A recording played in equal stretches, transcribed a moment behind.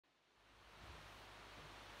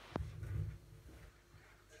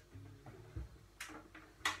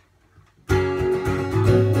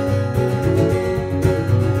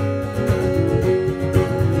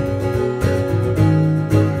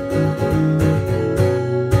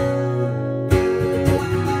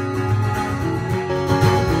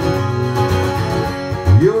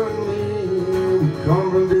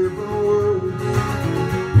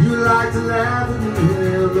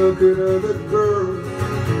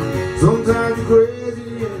Sometimes you're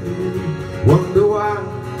crazy and you wonder why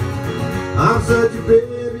I'm such a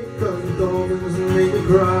baby, cause the dolphins make me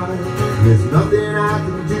cry. There's nothing I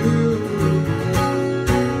can do.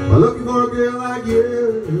 I'm looking for a girl like you.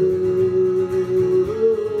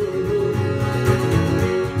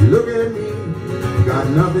 You look at me, got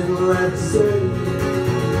nothing left to say.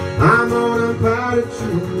 I'm on a pirate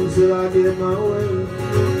tune till I get my way.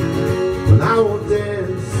 But I won't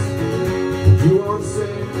dance, you won't sing.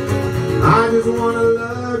 I just wanna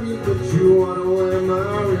love you, but you wanna wear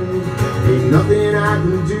my ring. Ain't nothing I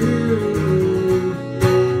can do.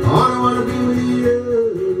 All I wanna be with you.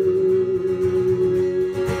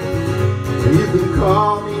 And you can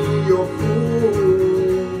call me your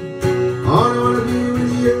fool. All I wanna be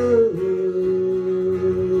with you.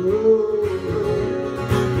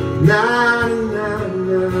 Na na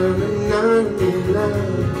na na na na.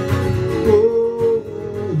 Oh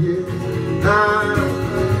yeah.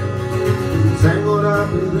 Tangled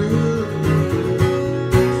up in blue,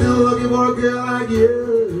 still looking for a girl like you.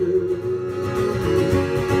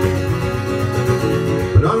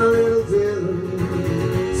 But on a little tiller,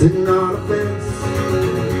 sitting on a fence,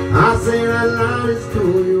 I say that line is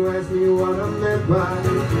cool. You ask me what I meant by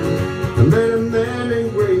I met a man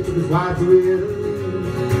named Gray, took his wife to Italy.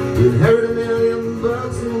 He inherited $1 million,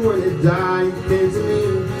 and when he died, he came to me.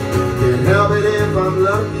 Can't help it if I'm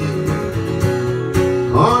lucky.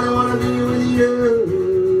 All I wanna be with you.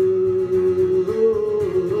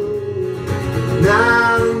 Na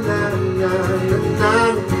na na na na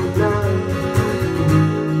na.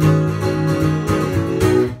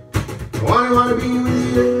 All I wanna be with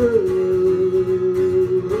you.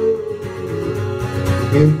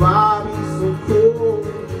 And Bobby's so cool.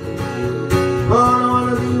 All I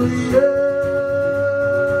wanna be with you.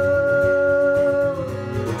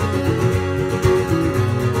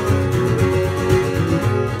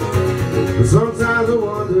 Sometimes I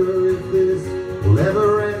wonder if this will ever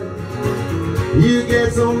end. You get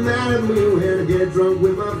so mad at me when I get drunk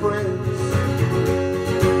with my friends.